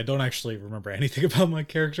vague. I don't actually remember anything about my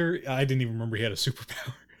character. I didn't even remember he had a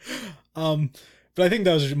superpower. But I think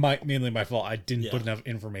that was mainly my fault. I didn't put enough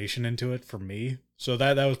information into it for me. So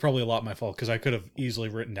that was probably a lot my fault because I could have easily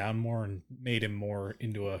written down more and made him more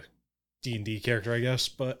into a D&D character, I guess.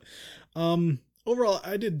 But overall,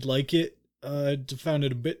 I did like it. Found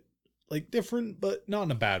it a bit like different, but not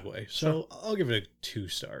in a bad way. So Sure. I'll give it a 2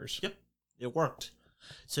 stars. Yep, it worked.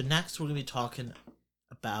 So next we're going to be talking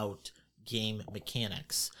about game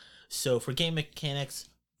mechanics. So for game mechanics,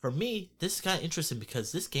 for me, this got interesting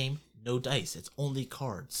because this game, no dice, it's only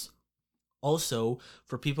cards. Also,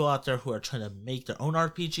 for people out there who are trying to make their own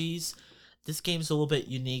RPGs, this game's a little bit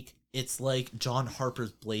unique. It's like John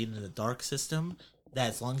Harper's Blade in the Dark system, that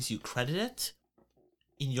as long as you credit it,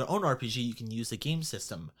 in your own RPG, you can use the game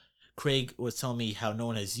system. Craig was telling me how no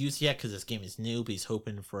one has used it yet because this game is new, but he's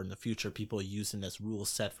hoping for in the future people using this rule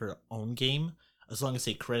set for their own game. As long as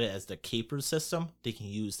they credit as the Caper system, they can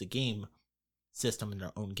use the game system in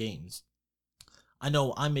their own games. I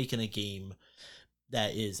know I'm making a game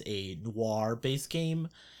that is a noir-based game,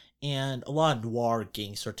 and a lot of noir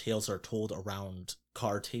gangster tales are told around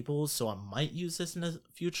card tables, so I might use this in the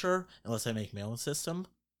future, unless I make my own system.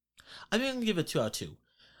 I'm going to give it 2 out of 2.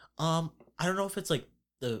 I don't know if it's like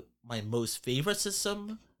my most favorite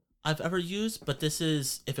system I've ever used, but this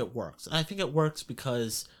is if it works. And I think it works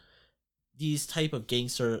because these type of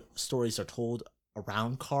gangster stories are told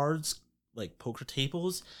around cards, like poker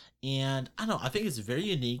tables, and I don't know, I think it's very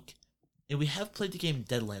unique, and we have played the game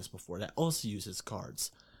Deadlands before that also uses cards,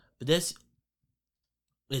 but this,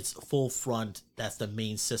 it's full front, that's the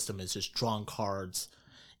main system, is just drawing cards,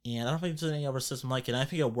 and I don't think there's any other system like it, and I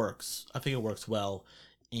think it works. I think it works well,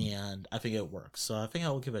 and I think it works, so I think I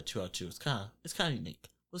will give it 2 out of 2. It's kind of unique.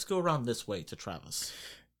 Let's go around this way to Travis.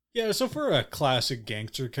 Yeah, so for a classic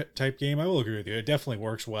gangster type game, I will agree with you. It definitely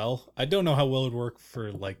works well. I don't know how well it would work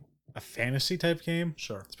for like a fantasy type game.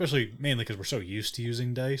 Sure. Mainly because we're so used to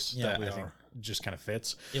using dice Yeah, that we I think are. it just kind of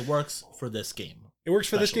fits. It works for this game. It works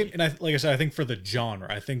for this Especially. game, and like I said, I think for the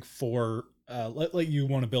genre, I think for like you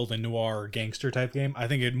want to build a noir gangster type game, I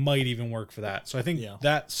think it might even work for that. So I think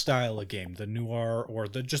that style of game, the noir or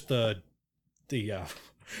the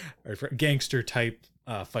gangster type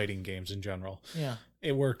fighting games in general,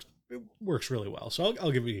 it works really well. So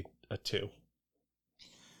I'll give it a 2.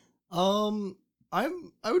 I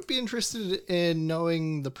would be interested in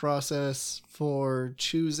knowing the process for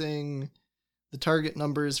choosing the target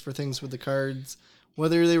numbers for things with the cards,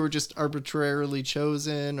 whether they were just arbitrarily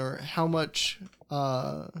chosen or how much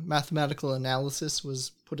mathematical analysis was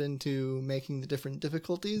put into making the different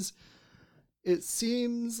difficulties. It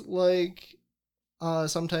seems like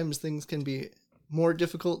sometimes things can be more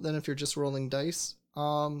difficult than if you're just rolling dice.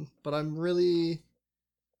 But I'm really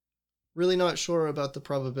really not sure about the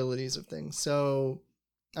probabilities of things. So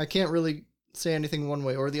I can't really say anything one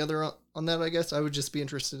way or the other on that, I guess. I would just be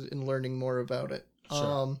interested in learning more about it.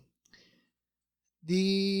 Sure.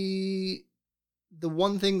 The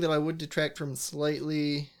one thing that I would detract from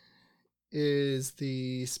slightly is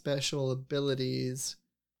the special abilities.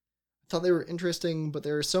 I thought they were interesting, but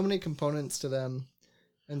there are so many components to them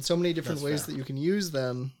and so many different ways that you can use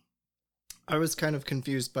them. I was kind of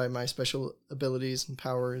confused by my special abilities and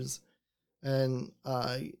powers and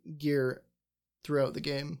gear throughout the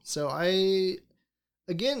game. So I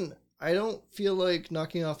don't feel like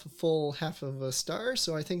knocking off a full half of a star,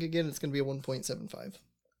 so I think again it's going to be a 1.75.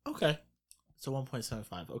 Okay. So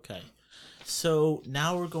 1.75. Okay. So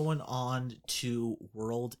now we're going on to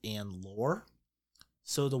world and lore.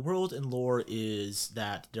 So the world and lore is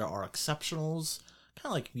that there are exceptionals, kind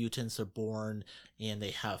of like mutants are born and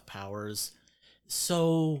they have powers.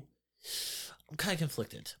 So I'm kind of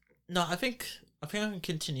conflicted. No, I think I can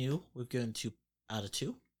continue with going 2 out of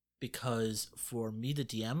 2 because for me, the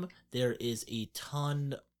DM, there is a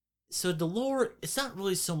ton. So the lore, it's not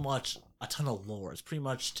really so much a ton of lore. It's pretty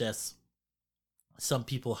much just some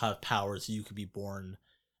people have powers. You could be born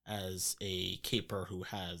as a caper who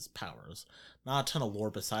has powers. Not a ton of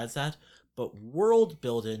lore besides that, but world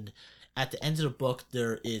building. At the end of the book,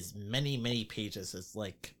 there is many pages. It's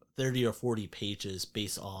like 30 or 40 pages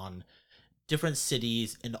based on different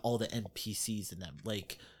cities and all the NPCs in them.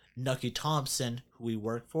 Like Nucky Thompson, who we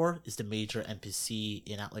work for, is the major NPC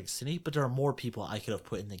in Atlantic City, but there are more people I could have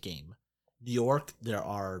put in the game. New York, there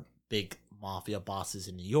are big mafia bosses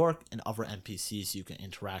in New York and other NPCs you can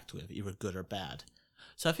interact with, either good or bad.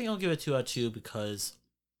 So I think I'll give it 2 out of 2 because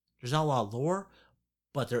there's not a lot of lore,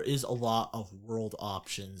 but there is a lot of world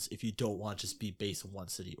options if you don't want to just be based in one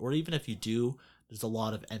city. Or even if you do, there's a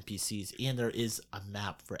lot of NPCs, and there is a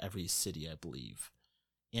map for every city, I believe.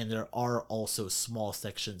 And there are also small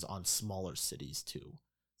sections on smaller cities, too.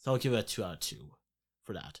 So I'll give it a 2 out of 2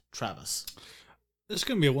 for that. Travis. It's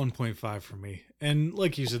going to be a 1.5 for me. And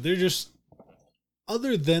like you said, they're just...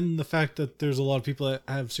 Other than the fact that there's a lot of people that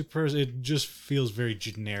have superpowers, it just feels very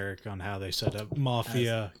generic on how they set up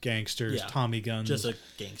mafia, gangsters, Tommy guns. Just a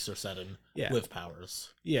gangster setting with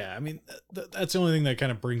powers. Yeah, I mean, that's the only thing that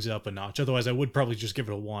kind of brings it up a notch. Otherwise, I would probably just give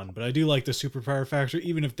it a 1. But I do like the superpower factor,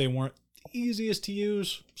 even if they weren't the easiest to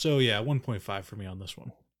use. So yeah, 1.5 for me on this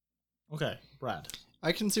one. Okay, Brad.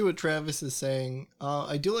 I can see what Travis is saying.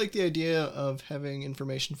 I do like the idea of having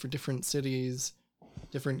information for different cities,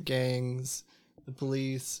 different gangs, the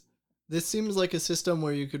police. This seems like a system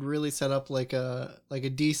where you could really set up like a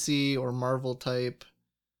DC or Marvel type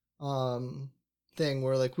thing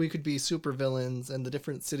where like we could be super villains and the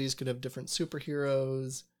different cities could have different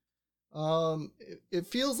superheroes. It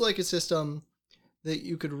feels like a system that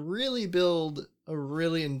you could really build a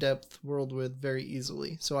really in-depth world with very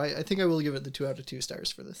easily. So I think I will give it the 2 out of 2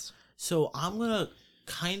 stars for this. So I'm going to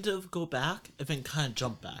kind of go back and then kind of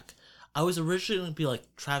jump back. I was originally going to be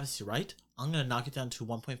like, Travis, you're right. I'm going to knock it down to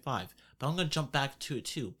 1.5, but I'm going to jump back to a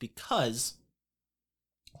 2 because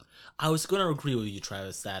I was going to agree with you,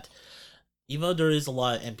 Travis, that even though there is a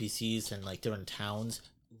lot of NPCs and like different towns,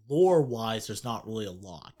 lore-wise, there's not really a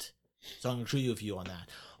lot. So I'm going to agree with you on that.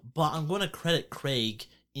 But I'm going to credit Craig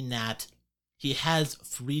in that he has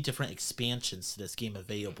 3 different expansions to this game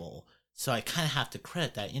available. So I kind of have to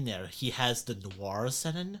credit that in there. He has the noir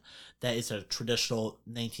setting, that is a traditional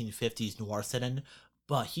 1950s noir setting.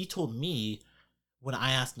 But he told me, when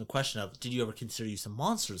I asked him the question of, did you ever consider using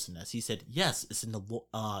monsters in this? He said, yes, it's in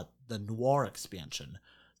the noir expansion.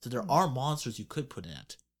 So there are monsters you could put in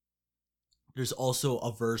it. There's also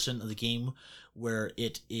a version of the game where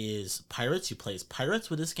it is pirates. You play as pirates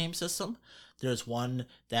with this game system. There's one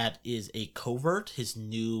that is a covert, his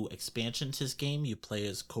new expansion to his game. You play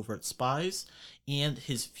as covert spies. And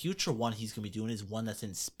his future one he's going to be doing is one that's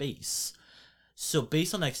in space. So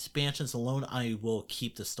based on the expansions alone, I will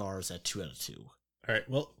keep the stars at 2 out of 2. All right,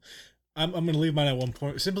 well, I'm going to leave mine at 1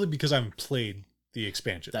 point, simply because I haven't played the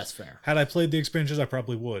expansions. That's fair. Had I played the expansions, I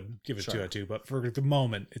probably would give it 2 out of 2, but for the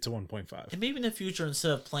moment, it's a 1.5. And maybe in the future,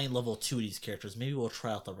 instead of playing level 2 of these characters, maybe we'll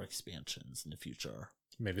try out the expansions in the future.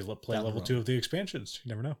 Maybe play level 2 of the expansions. You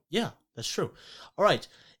never know. Yeah, that's true. All right.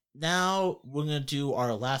 Now we're going to do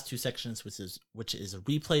our last 2 sections, which is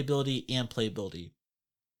replayability and playability.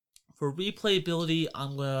 For replayability,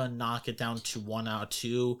 I'm going to knock it down to 1 out of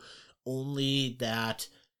 2. Only that,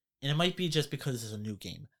 and it might be just because it's a new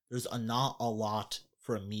game. There's not a lot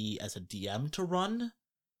for me as a DM to run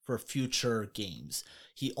for future games.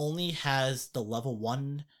 He only has the level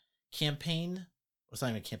 1 campaign. It's not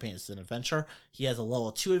even a campaign, it's an adventure. He has a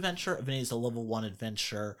level 2 adventure, and then he has a level 1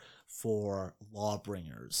 adventure for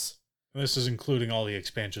Lawbringers. This is including all the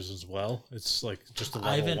expansions as well. It's like just a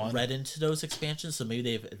level I haven't one. read into those expansions, so maybe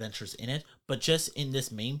they have adventures in it. But just in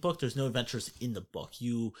this main book, there's no adventures in the book.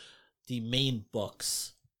 The main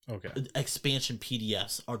books, Okay. expansion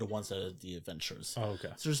PDFs are the ones that are the adventures. Oh, okay.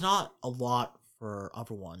 So there's not a lot for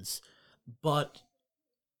other ones. But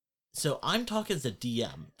so I'm talking as a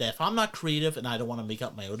DM that if I'm not creative and I don't want to make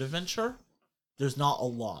up my own adventure, there's not a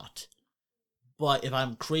lot. But if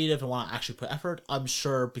I'm creative and want to actually put effort, I'm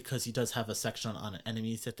sure because he does have a section on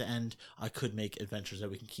enemies at the end, I could make adventures that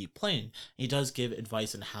we can keep playing. He does give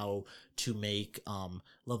advice on how to make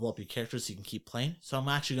level up your characters so you can keep playing. So I'm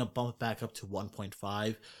actually going to bump it back up to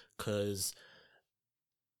 1.5 because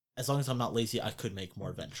as long as I'm not lazy, I could make more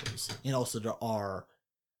adventures. And also there are...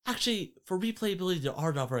 Actually, for replayability, there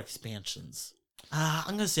are other expansions.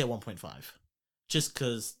 I'm going to say at 1.5. Just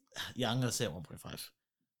because... Yeah, I'm going to say at 1.5.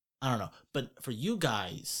 I don't know, but for you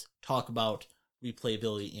guys, talk about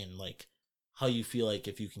replayability in like how you feel like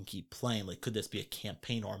if you can keep playing. Like, could this be a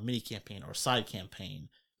campaign or a mini campaign or a side campaign,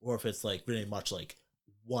 or if it's like really much like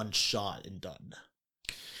one shot and done?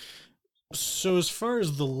 So as far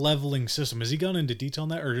as the leveling system, has he gone into detail on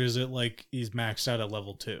that, or is it like he's maxed out at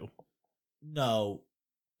level 2? No,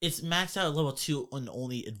 it's maxed out at level 2 on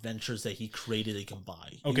only adventures that he created he can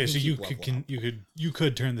buy. Okay, so you keep you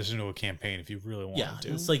could turn this into a campaign if you really wanted yeah,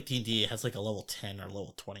 to. it's like D&D. It has like a level 10 or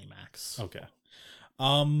level 20 max. Okay.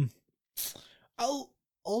 I'll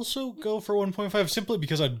also go for 1.5 simply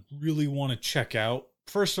because I really want to check out.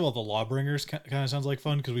 First of all, the Lawbringers kind of sounds like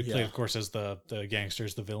fun because we play, of course, as the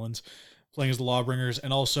gangsters, the villains, playing as the Lawbringers,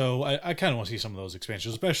 and also I kind of want to see some of those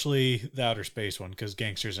expansions, especially the Outer Space one, because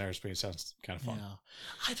Gangsters in Outer Space sounds kind of fun. Yeah.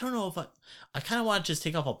 I don't know if I kind of want to just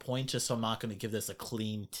take off a point just so I'm not going to give this a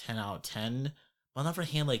clean 10 out of 10. But on the other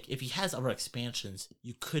hand, like, if he has other expansions,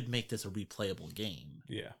 you could make this a replayable game.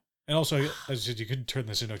 Yeah. And also, as I said, you could turn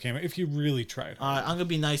this into a camera if you really tried. I'm going to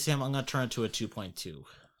be nice to him. I'm going to turn it to a 2.2.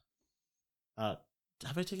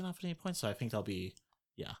 Have I taken off any points? So I think that'll be...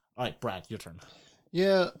 Yeah. All right, Brad, your turn.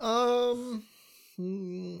 Yeah, I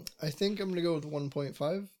think I'm gonna go with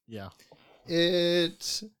 1.5. Yeah.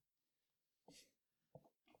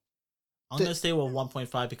 I'm going to stay with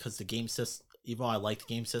 1.5 because the game system, even though I like the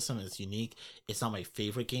game system, it's unique, it's not my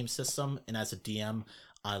favorite game system. And as a DM,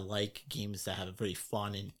 I like games that have a very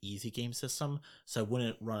fun and easy game system. So I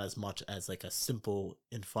wouldn't run as much as like a simple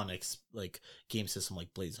and fun like game system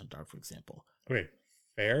like Blades in the Dark, for example. Wait,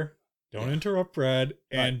 fair? Don't interrupt Brad,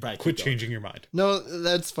 and Brad, quit changing your mind. No,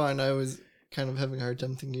 that's fine. I was kind of having a hard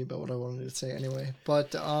time thinking about what I wanted to say anyway.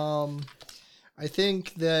 But I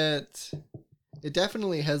think that it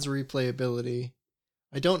definitely has replayability.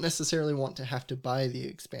 I don't necessarily want to have to buy the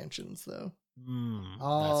expansions, though.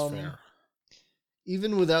 That's fair.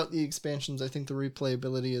 Even without the expansions, I think the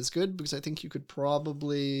replayability is good because I think you could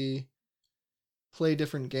probably play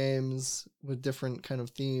different games with different kind of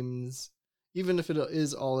themes. Even if it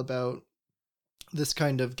is all about this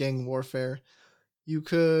kind of gang warfare, you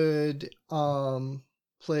could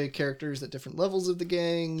play characters at different levels of the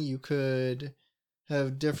gang. You could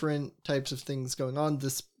have different types of things going on.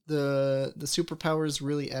 The superpowers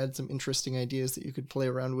really add some interesting ideas that you could play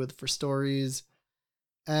around with for stories.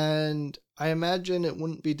 And I imagine it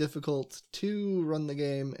wouldn't be difficult to run the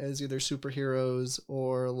game as either superheroes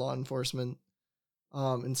or law enforcement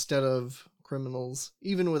instead of criminals,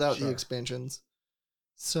 even without the expansions.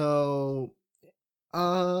 So,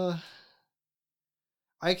 I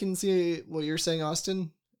can see what you're saying,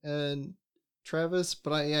 Austin and Travis,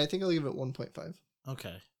 but I think I'll give it 1.5.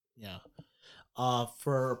 Okay, yeah.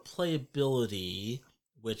 For playability,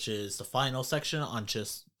 which is the final section on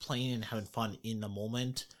just playing and having fun in the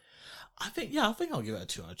moment, I think I'll give it a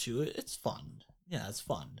 2 out of 2. It's fun. Yeah, it's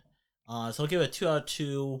fun. So I'll give it a 2 out of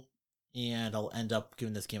 2. And I'll end up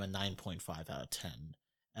giving this game a 9.5 out of 10.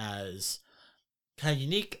 As kind of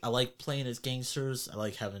unique, I like playing as gangsters, I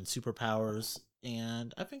like having superpowers,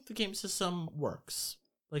 and I think the game system works.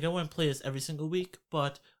 Like, I wouldn't play this every single week,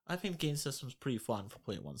 but I think the game system's pretty fun for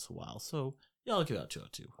playing once in a while. So, yeah, I'll give it a 2 out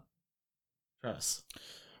of 2. Travis?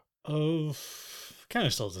 Kind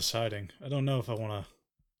of still deciding. I don't know if I want to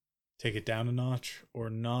take it down a notch or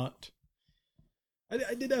not.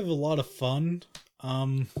 I did have a lot of fun.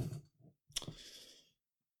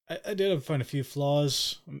 I did find a few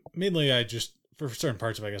flaws. Mainly, for certain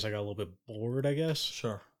parts of it, I guess I got a little bit bored, I guess.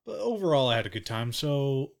 Sure. But overall, I had a good time,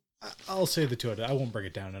 so I'll say the 2 out of 10. I won't bring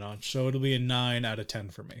it down a notch, so it'll be a 9 out of 10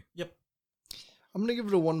 for me. Yep. I'm going to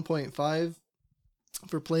give it a 1.5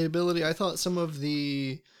 for playability. I thought some of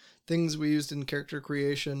the things we used in character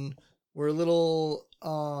creation were a little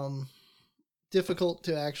difficult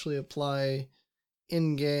to actually apply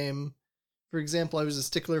in-game. For example, I was a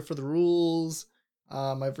stickler for the rules.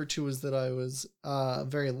 My virtue was that I was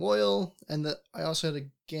very loyal, and that I also had a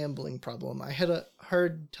gambling problem. I had a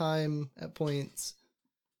hard time at points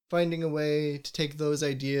finding a way to take those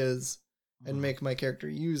ideas and make my character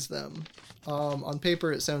use them. On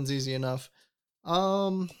paper, it sounds easy enough.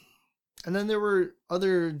 And then there were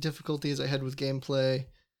other difficulties I had with gameplay,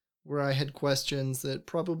 where I had questions that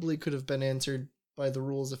probably could have been answered by the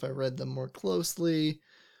rules if I read them more closely,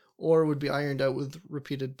 or would be ironed out with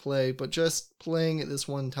repeated play. But just playing it this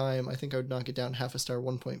one time, I think I would knock it down half a star,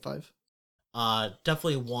 1.5.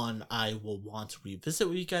 Definitely one I will want to revisit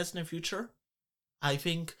with you guys in the future. I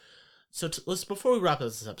think so. Let's before we wrap up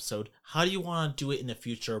this episode, how do you want to do it in the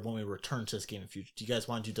future when we return to this game in the future? Do you guys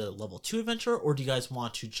want to do the level 2 adventure, or do you guys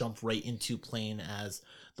want to jump right into playing as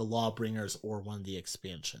the Lawbringers or one of the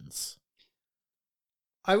expansions?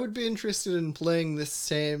 I would be interested in playing this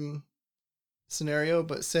same scenario,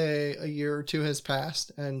 but say a year or two has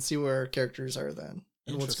passed, and see where our characters are then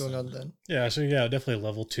and what's going on then. Yeah, so yeah, definitely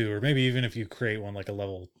level 2, or maybe even if you create one like a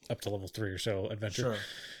level up to level 3 or so adventure.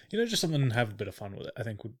 Sure. Just something to have a bit of fun with it. I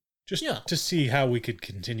think would just to see how we could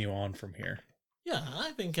continue on from here. Yeah,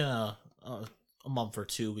 I think a month or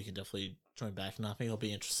two we can definitely join back, and I think it'll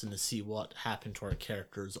be interesting to see what happened to our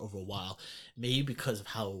characters over a while. Maybe because of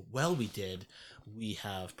how well we did, we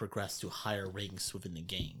have progressed to higher ranks within the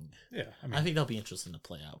game. Yeah, I think that'll be interesting to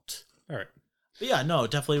play out. All right. But yeah, no,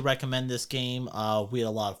 definitely recommend this game. We had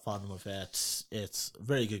a lot of fun with it. It's a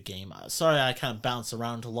very good game. Sorry I kind of bounced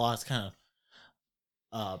around a lot. It's kind of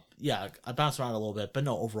I bounced around a little bit, but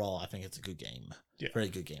no, overall I think it's a good game. Yeah. Very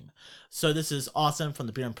good game. So this is Awesome from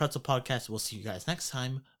the Beer and Pretzel podcast. We'll see you guys next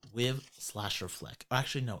time with Slasher Flick.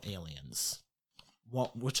 Actually, no, Aliens.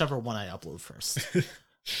 Whichever one I upload first.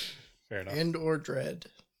 Fair enough. And or Dread.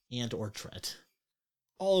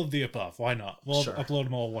 All of the above. Why not? We'll upload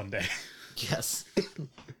them all one day. Yes.